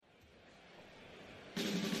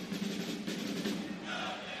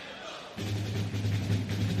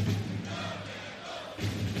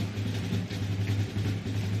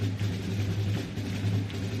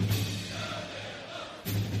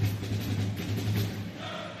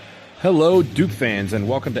Hello, Duke fans, and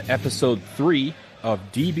welcome to episode 3 of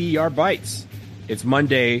DBR Bites. It's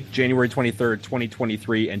Monday, January 23rd,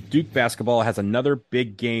 2023, and Duke basketball has another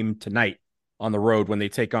big game tonight on the road when they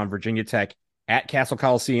take on Virginia Tech at Castle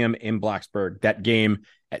Coliseum in Blacksburg. That game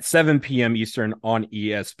at 7 p.m. Eastern on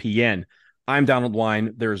ESPN. I'm Donald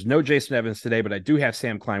Wine. There's no Jason Evans today, but I do have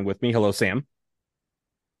Sam Klein with me. Hello, Sam.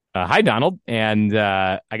 Hi, Donald. And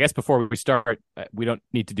I guess before we start, we don't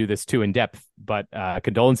need to do this too in depth, but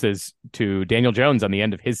condolences to Daniel Jones on the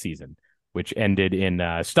end of his season, which ended in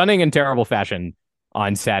stunning and terrible fashion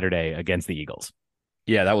on Saturday against the Eagles.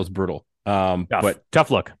 Yeah, that was brutal.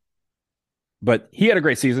 Tough look. But he had a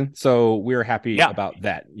great season, so we're happy about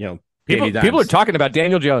that. You know, people are talking about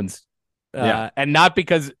Daniel Jones, and not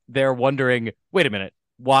because they're wondering, wait a minute,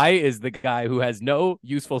 why is the guy who has no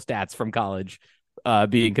useful stats from college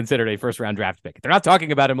being considered a first-round draft pick? They're not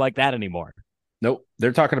talking about him like that anymore. Nope,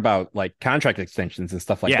 they're talking about like contract extensions and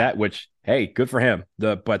stuff like that. Which, hey, good for him.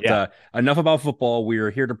 Enough about football. We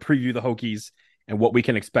are here to preview the Hokies and what we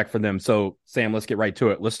can expect from them. So, Sam, let's get right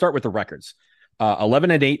to it. Let's start with the records.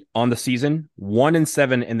 11-8 on the season,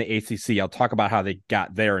 1-7 in the ACC. I'll talk about how they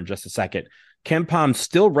got there in just a second. KenPom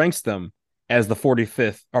still ranks them as the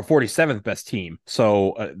 45th or 47th best team.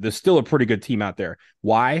 So there's still a pretty good team out there.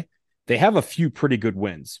 Why? They have a few pretty good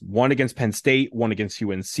wins. One against Penn State, one against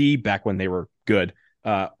UNC back when they were good.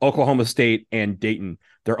 Oklahoma State and Dayton.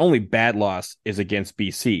 Their only bad loss is against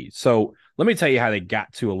BC. So let me tell you how they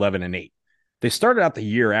got to 11-8. They started out the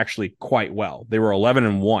year actually quite well. They were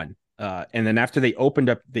 11-1. And then after they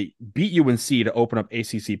beat UNC to open up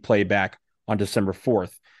ACC play back on December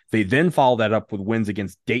 4th. They then followed that up with wins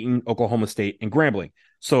against Dayton, Oklahoma State, and Grambling.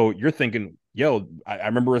 So you're thinking, I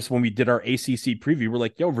remember us when we did our ACC preview, we're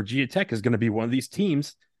like, Virginia Tech is going to be one of these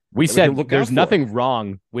teams. We said there's nothing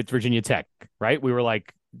wrong with Virginia Tech, right? We were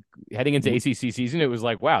like, heading into ACC season, it was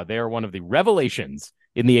like, wow, they are one of the revelations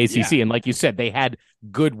in the ACC. Yeah. And like you said, they had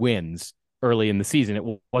good wins early in the season.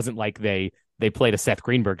 It wasn't like they played a Seth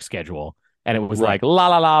Greenberg schedule, and it was like, we're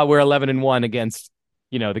 11-1 against,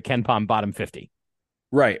 the KenPom bottom 50.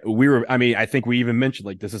 Right. I think we even mentioned,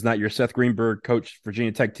 like, this is not your Seth Greenberg coach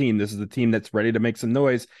Virginia Tech team. This is the team that's ready to make some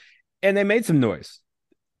noise. And they made some noise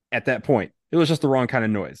at that point. It was just the wrong kind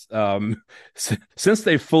of noise. Since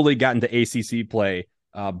they've fully gotten to ACC play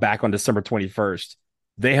back on December 21st,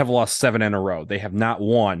 they have lost 7 in a row. They have not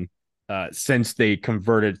won since they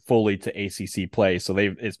converted fully to ACC play. So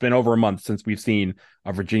it's been over a month since we've seen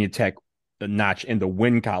a Virginia Tech notch in the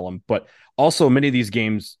win column. But also many of these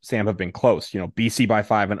games, Sam, have been close. BC by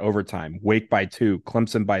 5 in overtime, Wake by 2,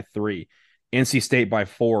 Clemson by 3, NC State by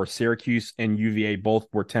 4, Syracuse and UVA both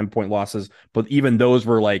were 10-point losses. But even those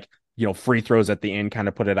were like, free throws at the end kind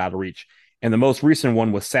of put it out of reach. And the most recent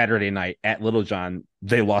one was Saturday night at Littlejohn.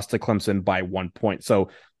 They lost to Clemson by 1 point. So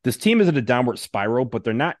this team is in a downward spiral, but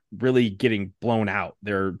they're not really getting blown out.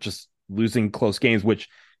 They're just losing close games, which,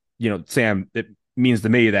 Sam, it means to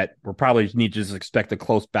me that we'll probably need to just expect a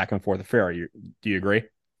close back and forth affair. Do you agree?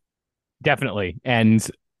 Definitely. And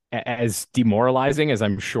as demoralizing as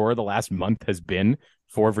I'm sure the last month has been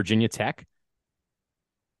for Virginia Tech,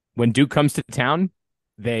 when Duke comes to town,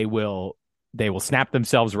 they will snap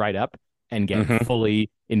themselves right up and get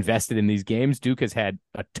fully invested in these games. Duke has had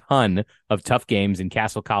a ton of tough games in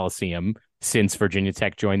Castle Coliseum since Virginia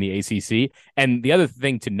Tech joined the ACC. And the other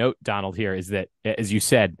thing to note, Donald, here is that, as you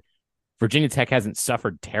said, Virginia Tech hasn't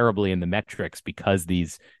suffered terribly in the metrics because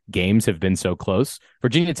these games have been so close.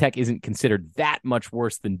 Virginia Tech isn't considered that much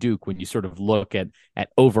worse than Duke when you sort of look at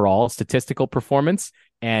overall statistical performance.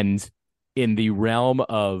 And in the realm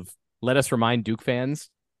of, let us remind Duke fans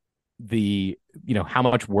how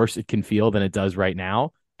much worse it can feel than it does right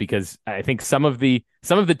now, because I think some of the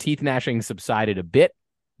teeth gnashing subsided a bit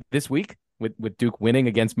this week with Duke winning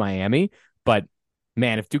against Miami. But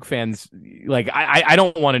man, if Duke fans, I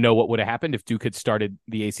don't want to know what would have happened if Duke had started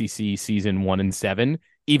the ACC season 1-7,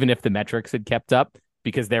 even if the metrics had kept up,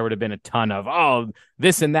 because there would have been a ton of,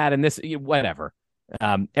 this and that and this, whatever.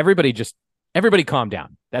 Everybody calm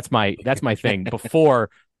down. That's my thing before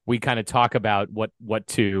we kind of talk about what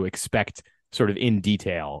to expect sort of in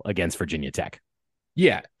detail against Virginia Tech.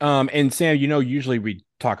 Yeah. And Sam, usually we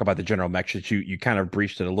talk about the general metrics. You kind of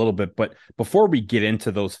breached it a little bit, but before we get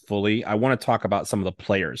into those fully, I want to talk about some of the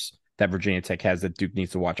players that Virginia Tech has that Duke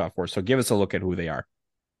needs to watch out for. So give us a look at who they are.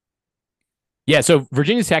 Yeah. So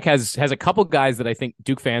Virginia Tech has a couple guys that I think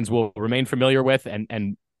Duke fans will remain familiar with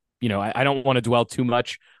and I don't want to dwell too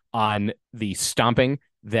much on the stomping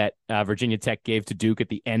that Virginia Tech gave to Duke at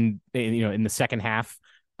the end, in the second half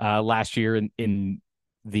last year in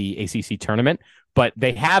the ACC tournament. But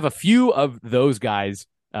they have a few of those guys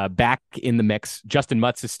back in the mix. Justin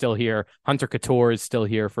Mutz is still here. Hunter Couture is still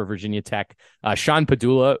here for Virginia Tech. Sean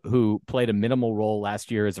Padula, who played a minimal role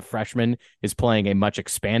last year as a freshman, is playing a much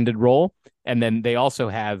expanded role. And then they also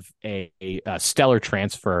have a stellar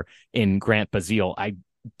transfer in Grant Bazile. I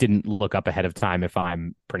didn't look up ahead of time if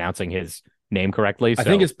I'm pronouncing his name correctly. So.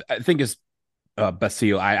 I think it's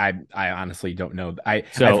Basile. I honestly don't know. I've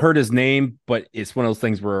heard his name, but it's one of those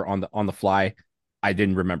things where on the fly, I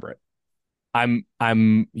didn't remember it.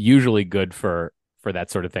 I'm usually good for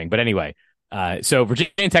that sort of thing. But anyway, so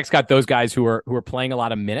Virginia Tech's got those guys who are playing a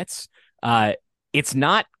lot of minutes. It's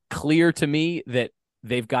not clear to me that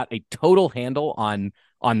they've got a total handle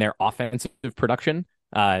on their offensive production.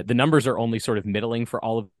 The numbers are only sort of middling for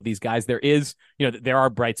all of these guys. There are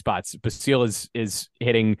bright spots. Basile is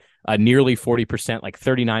hitting nearly 40%, like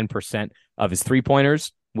 39% of his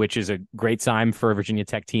 3-pointers, which is a great sign for a Virginia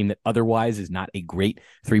Tech team that otherwise is not a great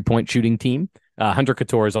 3-point shooting team. Hunter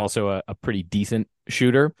Couture is also a pretty decent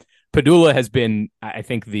shooter. Padula has been, I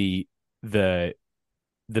think, the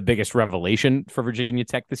biggest revelation for Virginia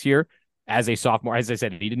Tech this year. As a sophomore, as I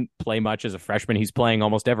said, he didn't play much as a freshman. He's playing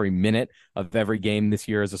almost every minute of every game this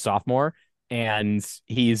year as a sophomore, and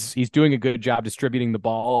he's doing a good job distributing the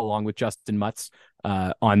ball along with Justin Mutz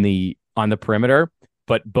on the perimeter.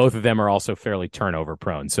 But both of them are also fairly turnover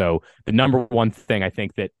prone. So the number one thing I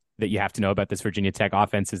think that you have to know about this Virginia Tech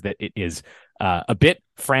offense is that it is a bit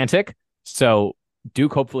frantic. So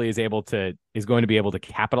Duke hopefully is going to be able to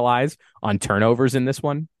capitalize on turnovers in this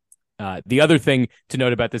one. The other thing to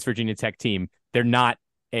note about this Virginia Tech team, they're not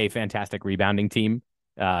a fantastic rebounding team.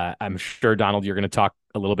 I'm sure, Donald, you're going to talk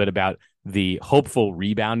a little bit about the hopeful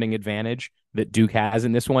rebounding advantage that Duke has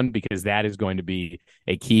in this one, because that is going to be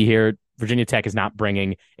a key here. Virginia Tech is not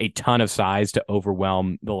bringing a ton of size to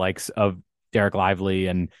overwhelm the likes of Derek Lively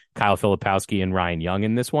and Kyle Filipowski and Ryan Young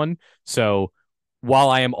in this one. So while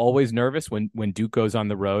I am always nervous when Duke goes on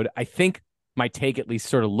the road, I think my take, at least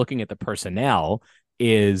sort of looking at the personnel,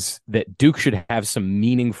 is that Duke should have some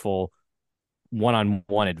meaningful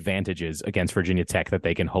one-on-one advantages against Virginia Tech that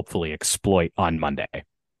they can hopefully exploit on Monday.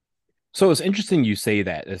 So it's interesting you say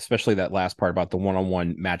that, especially that last part about the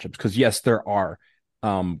one-on-one matchups, because yes, there are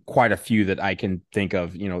quite a few that I can think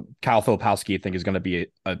of. Kyle Filipowski, I think, is going to be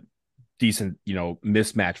a decent,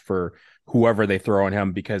 mismatch for whoever they throw on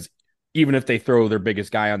him, because even if they throw their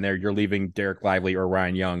biggest guy on there, you're leaving Derek Lively or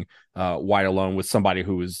Ryan Young wide alone with somebody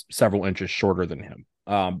who is several inches shorter than him.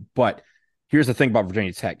 But here's the thing about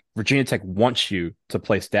Virginia Tech. Virginia Tech wants you to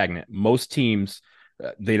play stagnant. Most teams,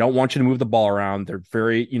 they don't want you to move the ball around. They're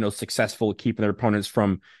very, successful at keeping their opponents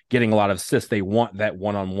from getting a lot of assists. They want that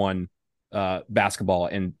one-on-one basketball,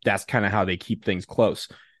 and that's kind of how they keep things close.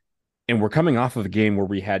 And we're coming off of a game where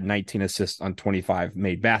we had 19 assists on 25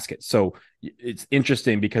 made baskets. So it's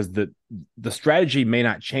interesting because the strategy may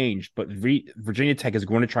not change, but Virginia Tech is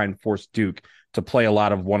going to try and force Duke to play a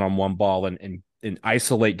lot of one-on-one ball and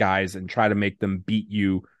isolate guys and try to make them beat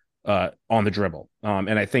you on the dribble.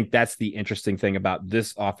 And I think that's the interesting thing about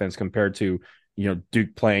this offense compared to,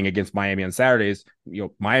 Duke playing against Miami on Saturdays.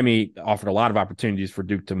 Miami offered a lot of opportunities for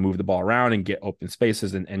Duke to move the ball around and get open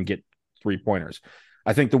spaces and get 3-pointers.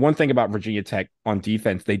 I think the one thing about Virginia Tech on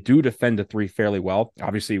defense, they do defend the 3 fairly well.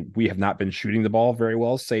 Obviously, we have not been shooting the ball very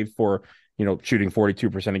well, save for, shooting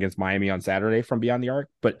 42% against Miami on Saturday from beyond the arc.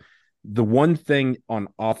 But the one thing on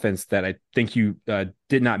offense that I think you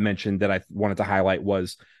did not mention that I wanted to highlight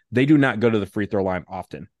was they do not go to the free throw line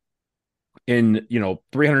often. In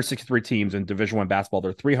 363 teams in Division I basketball,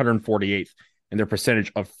 they're 348th in their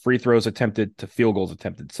percentage of free throws attempted to field goals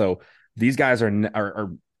attempted. So these guys are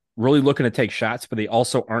really looking to take shots, but they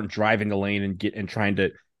also aren't driving the lane and trying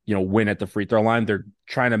to win at the free throw line. They're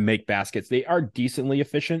trying to make baskets. They are decently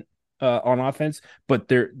efficient on offense, but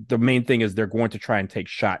the main thing is they're going to try and take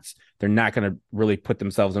shots. They're not going to really put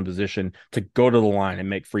themselves in a position to go to the line and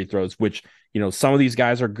make free throws, which, some of these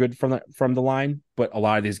guys are good from the line, but a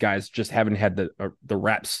lot of these guys just haven't had the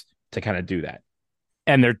reps to kind of do that.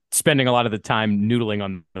 And they're spending a lot of the time noodling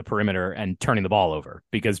on the perimeter and turning the ball over,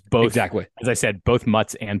 because both, exactly, as I said, both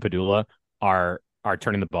Mutz and Padula are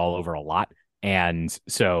turning the ball over a lot. And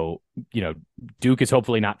so, Duke is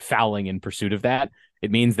hopefully not fouling in pursuit of that.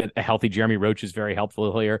 It means that a healthy Jeremy Roach is very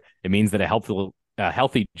helpful here. It means that a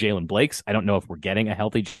healthy Jalen Blakes, I don't know if we're getting a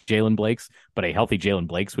healthy Jalen Blakes, but a healthy Jalen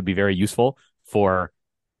Blakes would be very useful for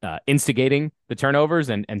instigating the turnovers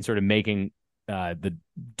and sort of making the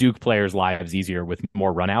Duke players' lives easier with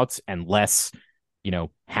more runouts and less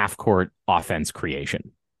half court offense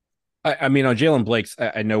creation. I mean, on Jalen Blake's,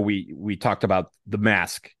 I know we talked about the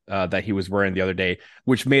mask that he was wearing the other day,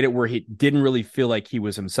 which made it where he didn't really feel like he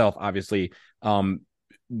was himself. Obviously,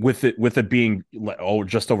 with it being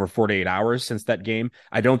just over 48 hours since that game,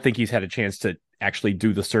 I don't think he's had a chance to actually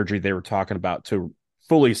do the surgery they were talking about to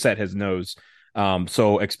fully set his nose.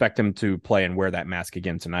 So expect him to play and wear that mask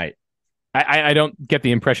again tonight. I don't get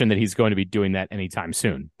the impression that he's going to be doing that anytime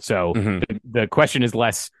soon. So the question is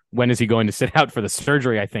less when is he going to sit out for the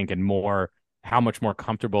surgery, I think, and more how much more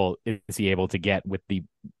comfortable is he able to get with the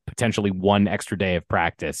potentially one extra day of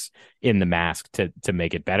practice in the mask to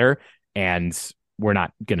make it better. And we're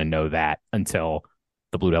not going to know that until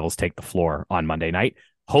the Blue Devils take the floor on Monday night.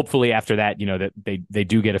 Hopefully after that, that they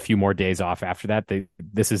do get a few more days off after that.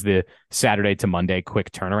 This is the Saturday to Monday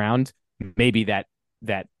quick turnaround. Maybe that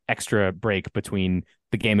extra break between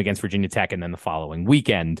the game against Virginia Tech and then the following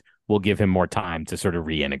weekend will give him more time to sort of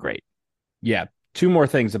reintegrate. Yeah. Two more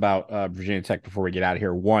things about Virginia Tech before we get out of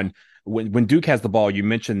here. One, when Duke has the ball, you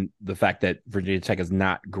mentioned the fact that Virginia Tech is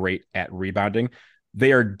not great at rebounding.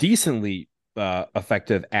 They are decently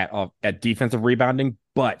effective at defensive rebounding,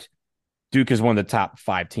 but Duke is one of the top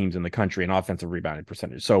 5 teams in the country in offensive rebounding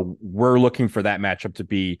percentage. So we're looking for that matchup to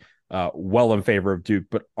be well in favor of Duke.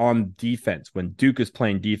 But on defense, when Duke is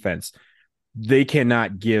playing defense, they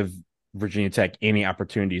cannot give Virginia Tech any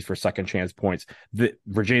opportunities for second chance points.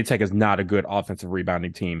 Virginia Tech is not a good offensive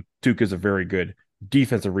rebounding team. Duke is a very good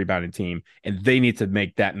defensive rebounding team, and they need to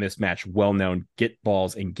make that mismatch well known, get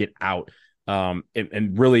balls and get out.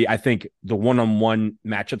 And really, I think the one-on-one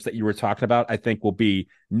matchups that you were talking about, I think will be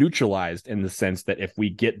neutralized in the sense that if we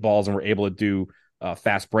get balls and we're able to do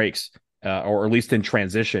fast breaks, or at least in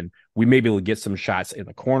transition, we may be able to get some shots in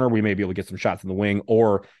the corner. We may be able to get some shots in the wing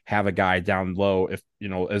or have a guy down low. If,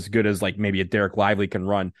 as good as like maybe a Derek Lively can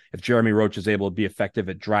run, if Jeremy Roach is able to be effective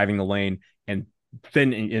at driving the lane and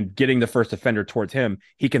then in getting the first defender towards him,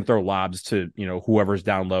 he can throw lobs to, whoever's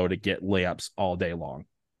down low to get layups all day long.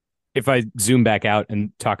 If I zoom back out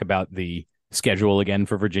and talk about the schedule again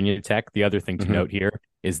for Virginia Tech, the other thing to note here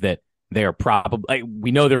is that they are probably,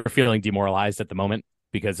 we know they're feeling demoralized at the moment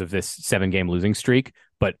because of this 7-game losing streak,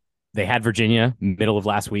 but they had Virginia middle of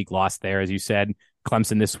last week, lost there, as you said.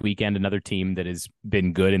 Clemson this weekend, another team that has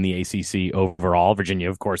been good in the ACC overall. Virginia,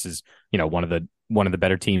 of course, is one of the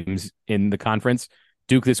better teams in the conference.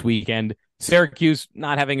 Duke this weekend. Syracuse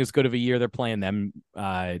not having as good of a year. They're playing them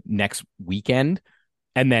next weekend,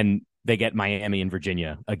 and then they get Miami and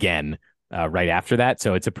Virginia again right after that.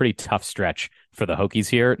 So it's a pretty tough stretch for the Hokies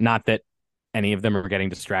here. Not that any of them are getting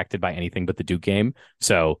distracted by anything but the Duke game.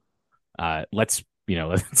 So let's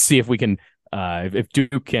see if we can if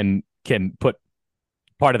Duke can put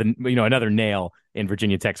part of the another nail in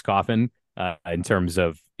Virginia Tech's coffin in terms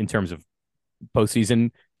of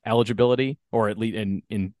postseason eligibility, or at least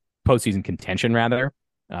in postseason contention rather.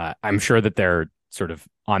 I'm sure that they're sort of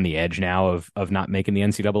on the edge now of not making the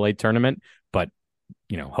NCAA tournament, but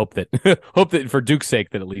hope that for Duke's sake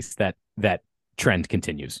that at least that trend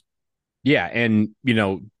continues. Yeah, and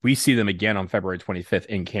we see them again on February 25th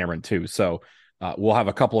in Cameron too. So we'll have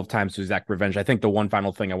a couple of times to exact revenge. I think the one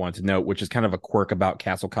final thing I wanted to note, which is kind of a quirk about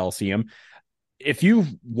Castle Coliseum, if you've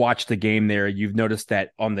watched the game there, you've noticed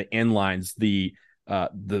that on the end lines, the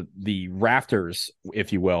rafters,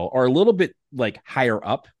 if you will, are a little bit like higher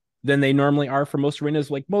up than they normally are for most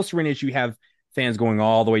arenas. Like most arenas, you have fans going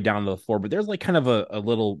all the way down to the floor, but there's like kind of a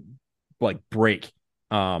little like break.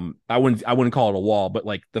 I wouldn't call it a wall, but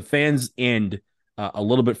like the fans end a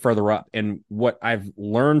little bit further up. And what I've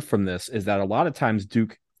learned from this is that a lot of times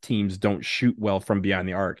Duke teams don't shoot well from behind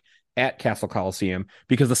the arc at Castle Coliseum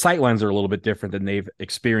because the sight lines are a little bit different than they've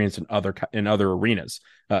experienced in other arenas,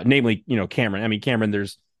 namely, Cameron. I mean, Cameron,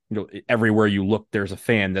 there's, everywhere you look, there's a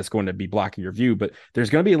fan that's going to be blocking your view, but there's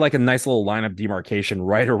going to be like a nice little line of demarcation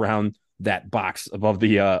right around that box above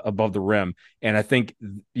the rim. And I think,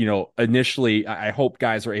 initially I hope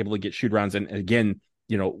guys are able to get shoot arounds. And again,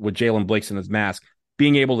 with Jalen Blake's in his mask,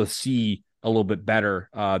 being able to see a little bit better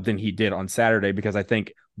than he did on Saturday, because I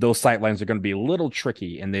think those sight lines are going to be a little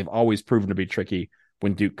tricky, and they've always proven to be tricky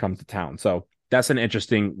when Duke comes to town. So that's an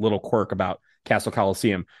interesting little quirk about Castle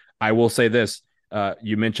Coliseum. I will say this,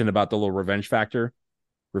 you mentioned about the little revenge factor.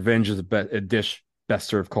 Revenge is a dish best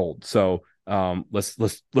served cold. So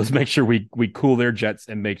let's make sure we cool their jets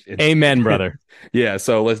and make it. Amen, brother. Yeah,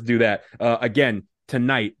 so let's do that. Again,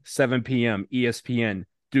 tonight, 7 p.m. ESPN,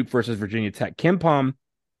 Duke versus Virginia Tech. Kim Palm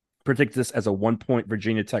predicts this as a 1-point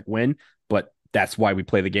Virginia Tech win, but that's why we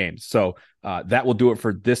play the games. So that will do it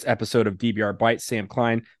for this episode of DBR Bytes. Sam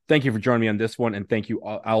Klein, thank you for joining me on this one, and thank you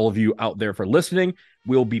all of you out there for listening.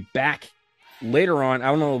 We'll be back later on. I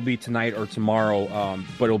don't know if it'll be tonight or tomorrow,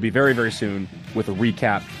 but it'll be very, very soon with a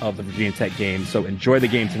recap of the Virginia Tech game. So enjoy the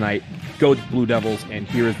game tonight. Go Blue Devils, and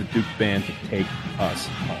here is the Duke band to take us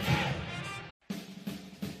home.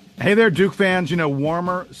 Hey there, Duke fans. You know,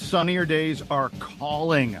 warmer, sunnier days are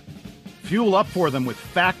calling. Fuel up for them with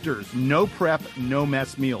Factor's no prep, no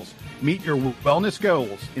mess meals. Meet your wellness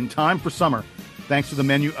goals in time for summer thanks to the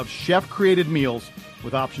menu of chef-created meals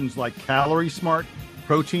with options like Calorie Smart,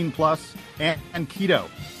 Protein Plus, and Keto.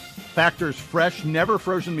 Factor's fresh, never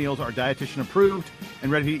frozen meals are dietitian approved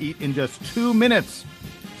and ready to eat in just 2 minutes.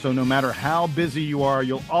 So no matter how busy you are,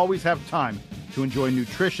 you'll always have time to enjoy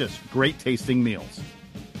nutritious, great-tasting meals.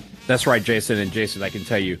 That's right, Jason. And Jason, I can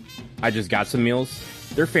tell you, I just got some meals.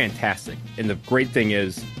 They're fantastic. And the great thing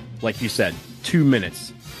is, like you said, 2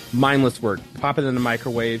 minutes. Mindless work. Pop it in the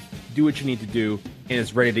microwave, do what you need to do, and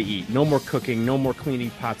it's ready to eat. No more cooking, no more cleaning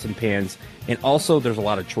pots and pans. And also, there's a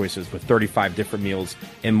lot of choices with 35 different meals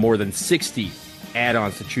and more than 60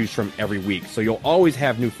 add-ons to choose from every week. So you'll always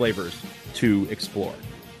have new flavors to explore.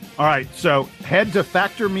 All right, so head to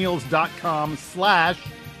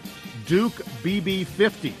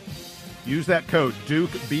factormeals.com/DukeBB50. Use that code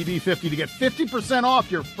DukeBB50 to get 50%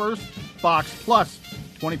 off your first box plus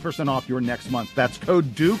 20% off your next month. That's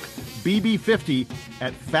code DukeBB50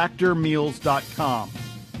 at factormeals.com.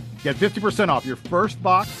 Get 50% off your first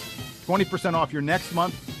box, 20% off your next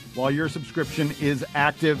month while your subscription is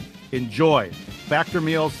active. Enjoy Factor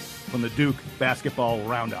Meals from the Duke Basketball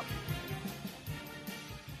Roundup.